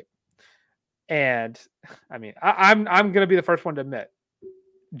the tape. And I mean, I'm going to be the first one to admit,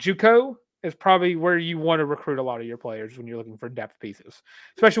 JUCO is probably where you want to recruit a lot of your players when you're looking for depth pieces,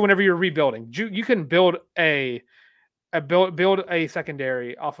 especially whenever you're rebuilding. You can build a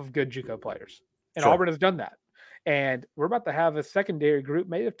secondary off of good JUCO players, and Sure. Auburn has done that. And we're about to have a secondary group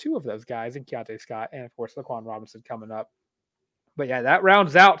made of two of those guys, in Keontae Scott and of course Laquan Robinson coming up. But yeah, that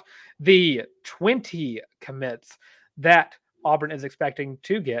rounds out the 20 commits that Auburn is expecting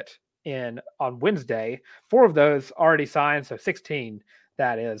to get in on Wednesday. 4 of those already signed, so 16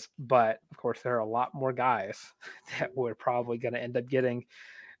 that is. But of course, there are a lot more guys that we're probably going to end up getting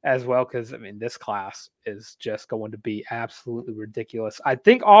as well, because I mean, this class is just going to be absolutely ridiculous. I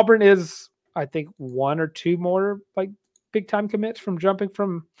think Auburn is, 1 or 2 more like big time commits from jumping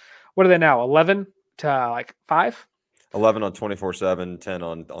from, what are they now, 11 to like 5? 11 on 24/7, 10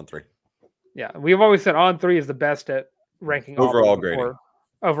 on 3. Yeah, we've always said on 3 is the best at ranking Overall Auburn grading.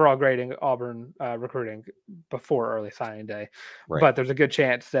 Overall grading Auburn recruiting before early signing day. Right. But there's a good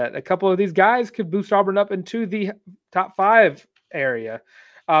chance that a couple of these guys could boost Auburn up into the top 5 area.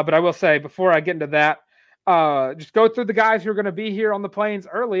 But I will say, before I get into that, just go through the guys who are going to be here on the Plains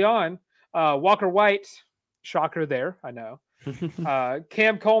early on. Walker White, shocker there, I know.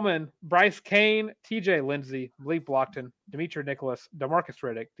 Cam Coleman, Bryce Kane, TJ Lindsey, Malik Blockton, Demetri Nicholas, DeMarcus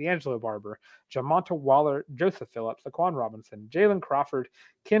Riddick, D'Angelo Barber, Jamonta Waller, Joseph Phillips, Laquan Robinson, Jalen Crawford,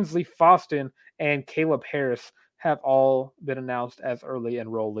 Kinsley Foston, and Caleb Harris have all been announced as early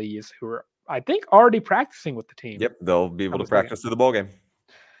enrollees who are, I think, already practicing with the team. Yep, they'll be able to practice through the bowl game.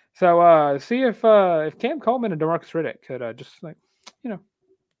 So see if Cam Coleman and DeMarcus Riddick could just let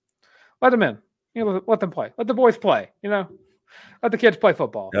them in. Let them play. Let the boys play. Let the kids play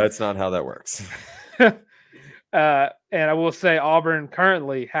football. That's not how that works. And I will say Auburn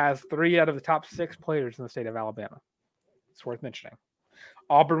currently has 3 out of the top 6 players in the state of Alabama. It's worth mentioning.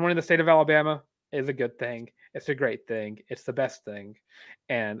 Auburn winning the state of Alabama is a good thing. It's a great thing. It's the best thing.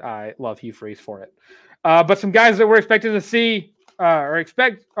 And I love Hugh Freeze for it. But some guys that we're expecting to see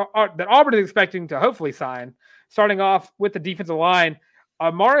that Auburn is expecting to hopefully sign, starting off with the defensive line,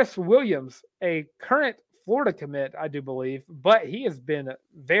 Morris Williams, a current Florida commit, I do believe, but he has been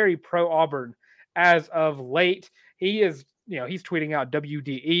very pro Auburn as of late. He is, he's tweeting out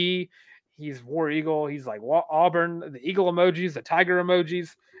WDE. He's War Eagle. He's like Auburn, the eagle emojis, the tiger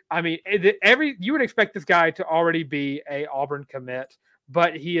emojis. I mean, you would expect this guy to already be a Auburn commit,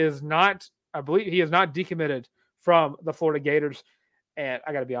 but he is not. I believe he is not decommitted from the Florida Gators. And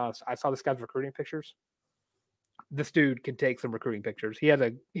I got to be honest, I saw this guy's recruiting pictures. This dude can take some recruiting pictures. He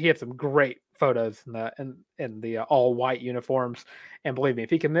had some great photos in the all white uniforms. And believe me, if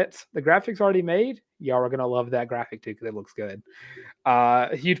he commits, the graphics already made, y'all are gonna love that graphic too because it looks good.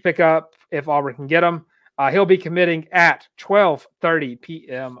 Huge pickup if Auburn can get him. He'll be committing at 12:30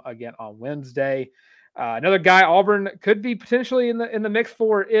 p.m. again on Wednesday. Another guy Auburn could be potentially in the mix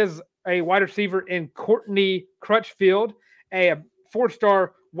for is a wide receiver in Courtney Crutchfield, a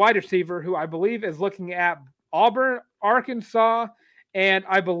 4-star wide receiver who I believe is looking at Auburn, Arkansas, and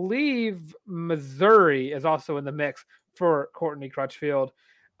I believe Missouri is also in the mix for Courtney Crutchfield.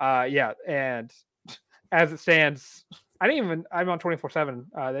 And as it stands, I'm on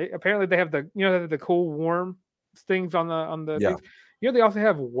 24/7. They have the cool warm things on the yeah. things. They also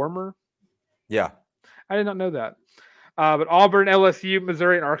have warmer. Yeah. I did not know that. But Auburn, LSU,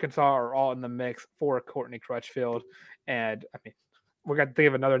 Missouri, and Arkansas are all in the mix for Courtney Crutchfield. And I mean, we got to think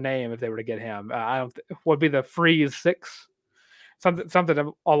of another name if they were to get him. Would be the Freeze 6,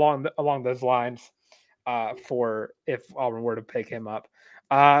 something along those lines. For if Auburn were to pick him up,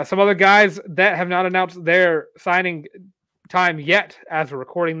 some other guys that have not announced their signing time yet as we're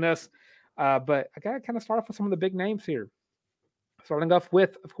recording this. But I got to kind of start off with some of the big names here. Starting off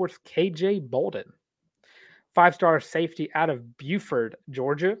with, of course, KJ Bolden, 5-star safety out of Buford,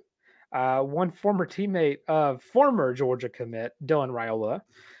 Georgia. One former teammate of former Georgia commit, Dylan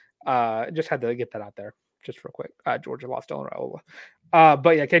Raiola. Just had to get that out there just real quick. Georgia lost Dylan Raiola.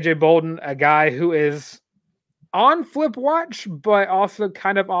 But yeah, KJ Bolden, a guy who is on flip watch, but also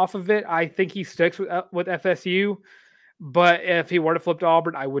kind of off of it. I think he sticks with FSU. But if he were to flip to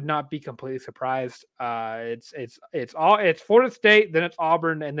Auburn, I would not be completely surprised. It's Florida State, then it's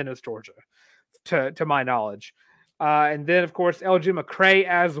Auburn, and then it's Georgia, to my knowledge. And then, of course, LG McCray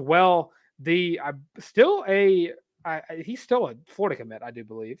as well. Still a he's still a Florida commit, I do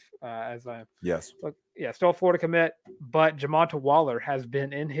believe. Yes. Still a Florida commit. But Jamonta Waller has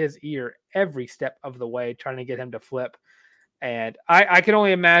been in his ear every step of the way, trying to get him to flip. And I can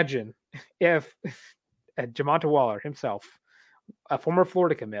only imagine if Jamonta Waller himself, a former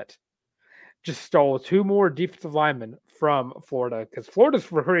Florida commit, just stole 2 more defensive linemen from Florida, because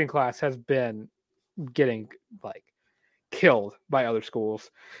Florida's recruiting class has been getting like killed by other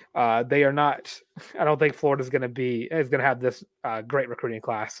schools. They are not. I don't think Florida's going to have this great recruiting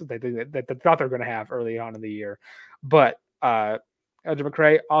class that they thought they were going to have early on in the year. But Edger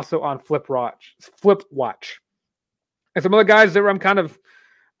McCray also on flip watch. And some other guys that I'm kind of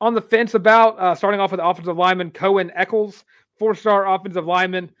on the fence about, starting off with offensive lineman Cohen Eccles, 4-star offensive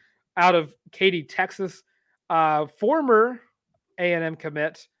lineman out of Katy, Texas, former A&M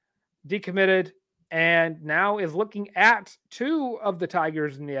commit, decommitted, and now is looking at 2 of the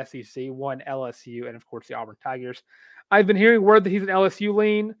Tigers in the SEC, one LSU, and of course the Auburn Tigers. I've been hearing word that he's an LSU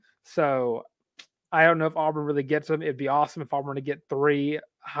lean, so I don't know if Auburn really gets him. It'd be awesome if Auburn were to get 3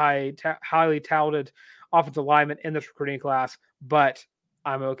 highly touted offensive linemen in this recruiting class, but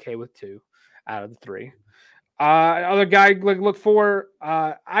I'm okay with 2 out of the 3. Other guy look for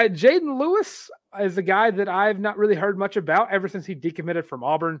Jaden Lewis is a guy that I've not really heard much about ever since he decommitted from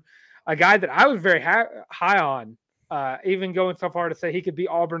Auburn. A guy that I was very high on, even going so far to say he could be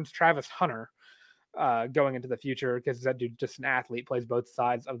Auburn's Travis Hunter going into the future, because that dude just an athlete, plays both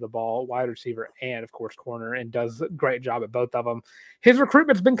sides of the ball, wide receiver and of course corner, and does a great job at both of them. His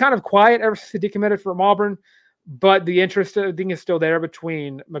recruitment's been kind of quiet ever since he decommitted from Auburn, but the interest I think is still there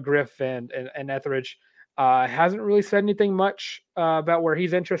between McGriff and Etheridge. Hasn't really said anything much about where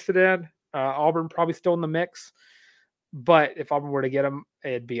he's interested in. Auburn probably still in the mix, but if Auburn were to get him,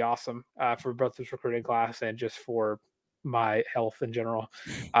 it'd be awesome for both this recruiting class and just for my health in general.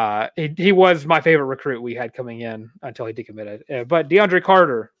 He was my favorite recruit we had coming in until he decommitted. But DeAndre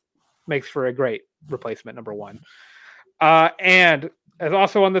Carter makes for a great replacement, number 1. And as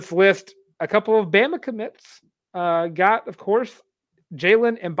also on this list, a couple of Bama commits. Got, of course,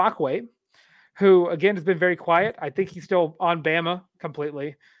 Jalen Mbakwe, who, again, has been very quiet. I think he's still on Bama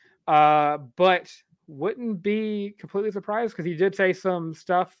completely. But wouldn't be completely surprised, because he did say some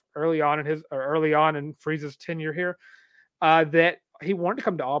stuff early on in Freeze's tenure here that he wanted to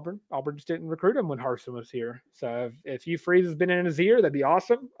come to Auburn. Auburn just didn't recruit him when Harsin was here. So if Hugh Freeze has been in his ear, that'd be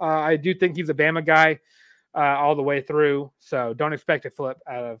awesome. I do think he's a Bama guy all the way through, so don't expect a flip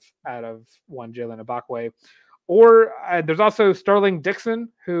out of one Jalen Mbakwe. Or there's also Sterling Dixon,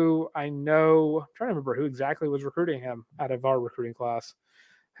 who I know, I'm trying to remember who exactly was recruiting him out of our recruiting class.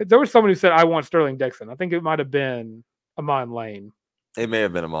 There was someone who said, I want Sterling Dixon. I think it might have been Amon Lane. It may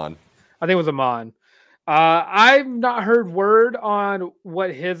have been Amon. I think it was Amon. I've not heard word on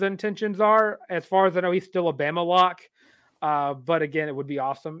what his intentions are. As far as I know, he's still a Bama lock. But again, it would be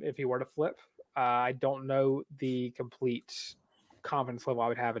awesome if he were to flip. I don't know the complete confidence level I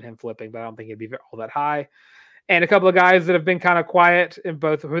would have in him flipping, but I don't think it'd be all that high. And a couple of guys that have been kind of quiet in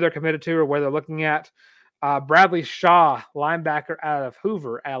both who they're committed to or where they're looking at. Bradley Shaw, linebacker out of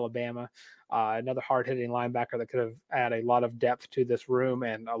Hoover, Alabama. Another hard-hitting linebacker that could have added a lot of depth to this room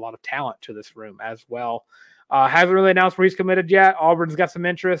and a lot of talent to this room as well. Hasn't really announced where he's committed yet. Auburn's got some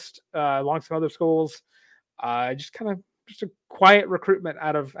interest along some other schools. Just a quiet recruitment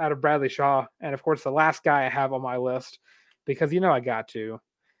out of Bradley Shaw. And, of course, the last guy I have on my list, because I got to,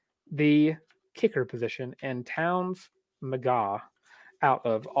 the kicker position, and Towns McGaw out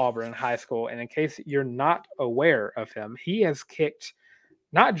of Auburn High School. And in case you're not aware of him, he has kicked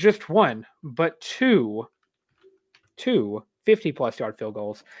not just 1, but 2 50-plus yard field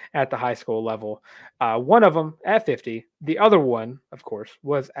goals at the high school level. One of them at 50. The other one, of course,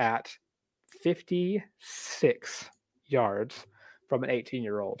 was at 56 yards from an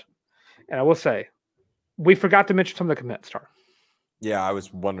 18-year-old. And I will say, we forgot to mention some of the commits, Star. Yeah, I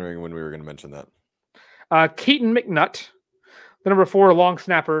was wondering when we were going to mention that. Keaton McNutt, the number 4 long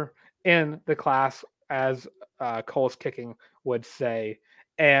snapper in the class, as Cole's Kicking would say.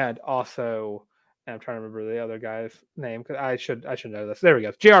 And also, I'm trying to remember the other guy's name, because I should know this. There we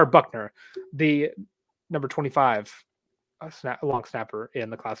go. J.R. Buckner, the number 25 long snapper in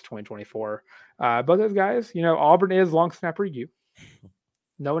the class of 2024. Both those guys, Auburn is long snapper U.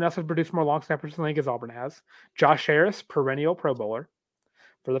 No one else has produced more long snappers in the league as Auburn has. Josh Harris, perennial Pro Bowler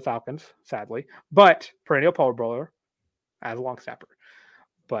for the Falcons, sadly, but perennial Pro Bowler as a long snapper.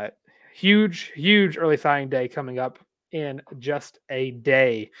 But huge early signing day coming up in just a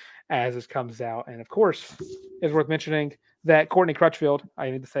day as this comes out. And of course, it's worth mentioning that Courtney Crutchfield,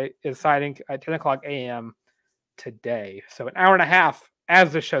 I need to say, is signing at 10 o'clock a.m. today. So an hour and a half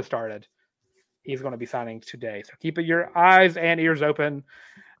as the show started. he's going to be signing today. So keep your eyes and ears open.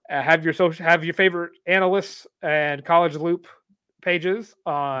 Have your favorite analysts and College Loop pages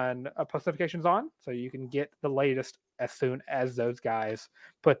on post notifications on, so you can get the latest as soon as those guys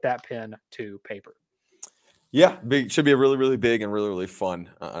put that pen to paper. Yeah, should be a really, really big and really, really fun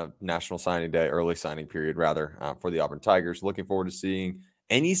national signing day, early signing period, rather, for the Auburn Tigers. Looking forward to seeing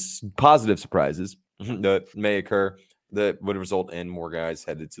any positive surprises that may occur that would result in more guys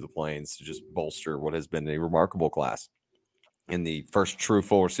headed to the Plains to just bolster what has been a remarkable class in the first true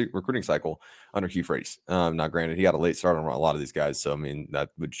full recruiting cycle under Hugh Freeze. Now, granted, he got a late start on a lot of these guys, so I mean that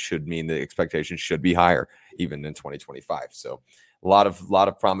should mean the expectations should be higher even in 2025. So a lot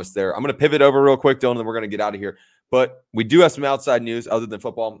of promise there. I'm going to pivot over real quick, Dylan, and then we're going to get out of here. But we do have some outside news other than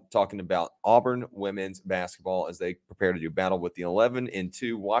football. I'm talking about Auburn women's basketball as they prepare to do battle with the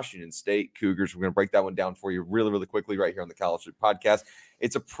 11-2 Washington State Cougars. We're going to break that one down for you really, really quickly right here on the College Loop Podcast.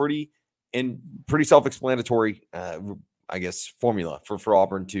 It's a pretty self-explanatory I guess, formula for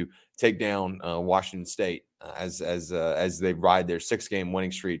Auburn to take down Washington State as they ride their 6-game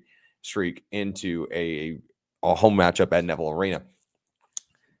winning streak into a home matchup at Neville Arena.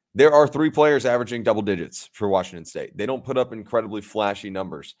 There are 3 players averaging double digits for Washington State. They don't put up incredibly flashy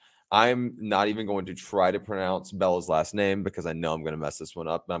numbers. I'm not even going to try to pronounce Bella's last name because I know I'm going to mess this one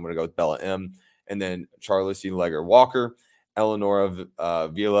up. But I'm going to go with Bella M. And then Charlotte Legger Walker, Eleonora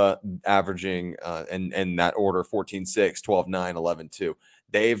Vila averaging in that order 14-6, 12-9, 11-2.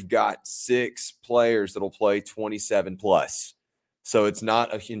 They've got 6 players that'll play 27 plus. So it's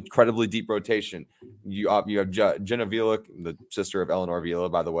not an incredibly deep rotation. You have Jenna Vila, the sister of Eleanor Vila,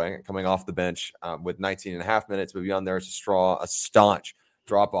 by the way, coming off the bench with 19 and a half minutes. But beyond there, it's a staunch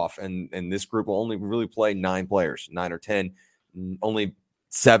drop off. And this group will only really play 9 players, 9 or 10, only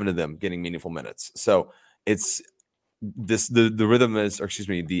 7 of them getting meaningful minutes. So it's the rhythm is, or excuse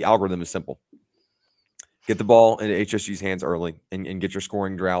me, the algorithm is simple. Get the ball into HSG's hands early and get your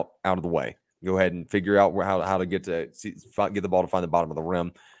scoring drought out of the way. Go ahead and figure out how to get the ball to find the bottom of the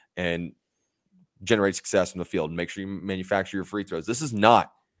rim and generate success from the field. Make sure you manufacture your free throws. This is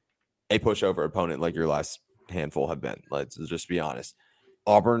not a pushover opponent like your last handful have been. Let's just be honest.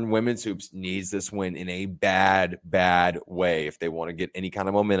 Auburn women's hoops needs this win in a bad way if they want to get any kind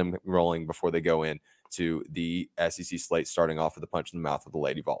of momentum rolling before they go in to the SEC slate, starting off with a punch in the mouth with the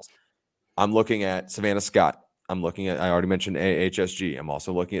Lady Vols. I'm looking at Savannah Scott. I already mentioned HSG. I'm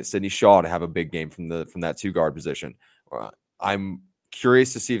also looking at Sydney Shaw to have a big game from that 2-guard position. I'm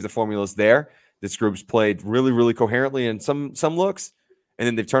curious to see if the formula is there. This group's played really, really coherently in some looks, and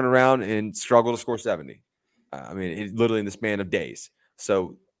then they've turned around and struggled to score 70. Literally in the span of days.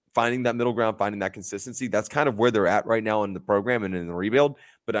 So finding that middle ground, finding that consistency, that's kind of where they're at right now in the program and in the rebuild.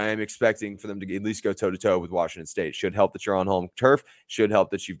 But I am expecting for them to at least go toe-to-toe with Washington State. Should help that you're on home turf. Should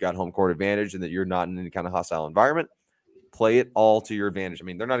help that you've got home court advantage and that you're not in any kind of hostile environment. Play it all to your advantage. I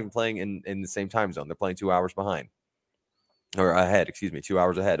mean, they're not even playing in the same time zone. They're playing 2 hours behind. Or ahead, 2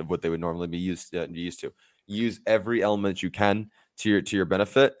 hours ahead of what they would normally be used to. Use every element you can to your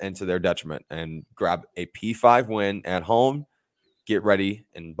benefit and to their detriment. And grab a P5 win at home. Get ready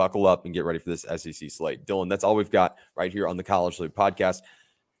and buckle up and get ready for this SEC slate. Dylan, that's all we've got right here on the College Loop Podcast.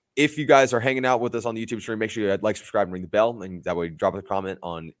 If you guys are hanging out with us on the YouTube stream, make sure you like, subscribe, and ring the bell. And that way, drop a comment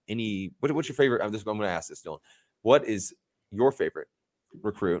on what's your favorite? I'm going to ask this, Dylan. What is your favorite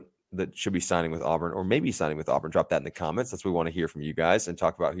recruit that should be signing with Auburn or maybe signing with Auburn? Drop that in the comments. That's what we want to hear from you guys and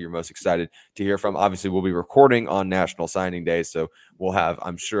talk about who you're most excited to hear from. Obviously, we'll be recording on National Signing Day, so we'll have,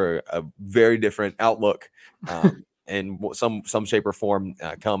 I'm sure, a very different outlook in some shape or form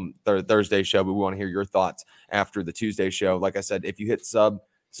come Thursday show. But we want to hear your thoughts after the Tuesday show. Like I said, if you hit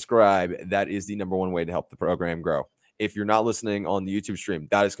subscribe, that is the number one way to help the program grow. If you're not listening on the YouTube stream,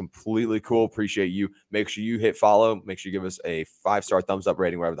 that is completely cool. Appreciate you. Make sure you hit follow. Make sure you give us a 5-star thumbs up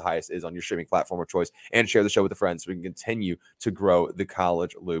rating, wherever the highest is on your streaming platform of choice, and share the show with a friend so we can continue to grow the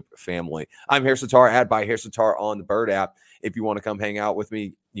College Loop family. I'm Harrison Tarr at by Harrison Tarr on the Bird app. If you want to come hang out with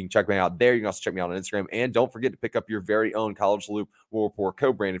me, you can check me out there. You can also check me out on Instagram. And don't forget to pick up your very own College Loop War Report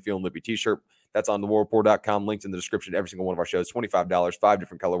co-branded Feeling Loopy t-shirt. That's on thewarreport.com. Linked in the description to every single one of our shows. $25, 5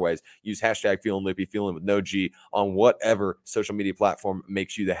 different colorways. Use hashtag Feeling Loopy, feeling with no G, on whatever social media platform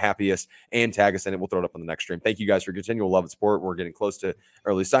makes you the happiest, and tag us in it. We'll throw it up on the next stream. Thank you guys for your continual love and support. We're getting close to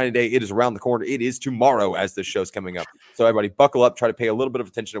early signing day. It is around the corner. It is tomorrow as this show's coming up. So everybody buckle up. Try to pay a little bit of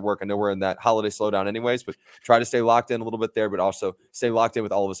attention at work. I know we're in that holiday slowdown anyways, but try to stay locked in a little bit there, but also stay locked in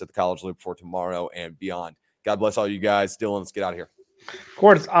with all of us at the College Loop for tomorrow and beyond. God bless all you guys. Dylan, let's get out of here. Of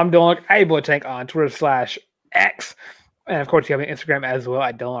course, I'm Dylan, able to tank on Twitter /X. And of course, you have an Instagram as well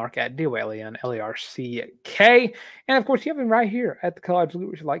at Dylanark at DYLEN, LARCK. And of course, you have him right here at the College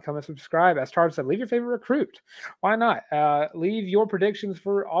Loop. We should like, comment, subscribe. As Tar said, leave your favorite recruit. Why not? Leave your predictions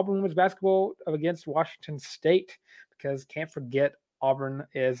for Auburn women's basketball against Washington State, because can't forget Auburn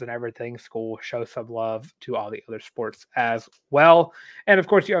is an everything school. Show some love to all the other sports as well. And of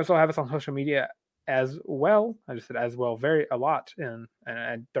course, you also have us on social media as well. I just said as well a lot in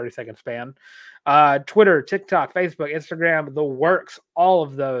a 30-second span. Twitter, TikTok, Facebook, Instagram, the works, all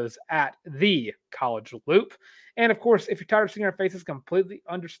of those at the College Loop. And of course, if you're tired of seeing our faces, completely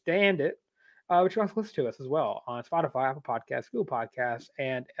understand it. But you can also listen to us as well on Spotify, Apple Podcasts, Google Podcasts,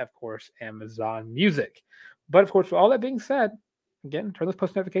 and of course, Amazon Music. But of course, with all that being said, again, turn those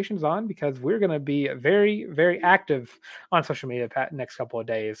post notifications on, because we're going to be very, very active on social media the next couple of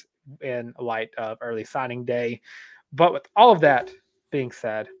days in light of early signing day. But with all of that being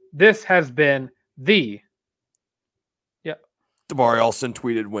said, this has been the Damari Olson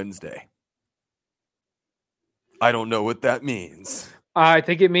tweeted Wednesday. I don't know what that means. I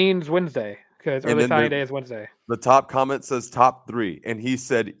think it means Wednesday, because early signing day is Wednesday. The top comment says top 3, and he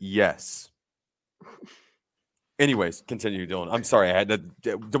said yes. Anyways, continue, Dylan. I'm sorry. I had the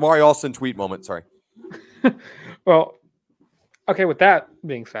Damari Olson tweet moment. Sorry. Well, okay, with that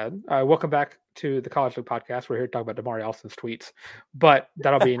being said, welcome back to the College Loop podcast. We're here to talk about Damari Olson's tweets, but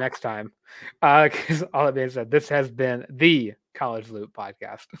that'll be next time. Because all that being said, this has been the College Loop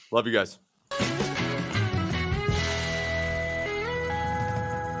podcast. Love you guys.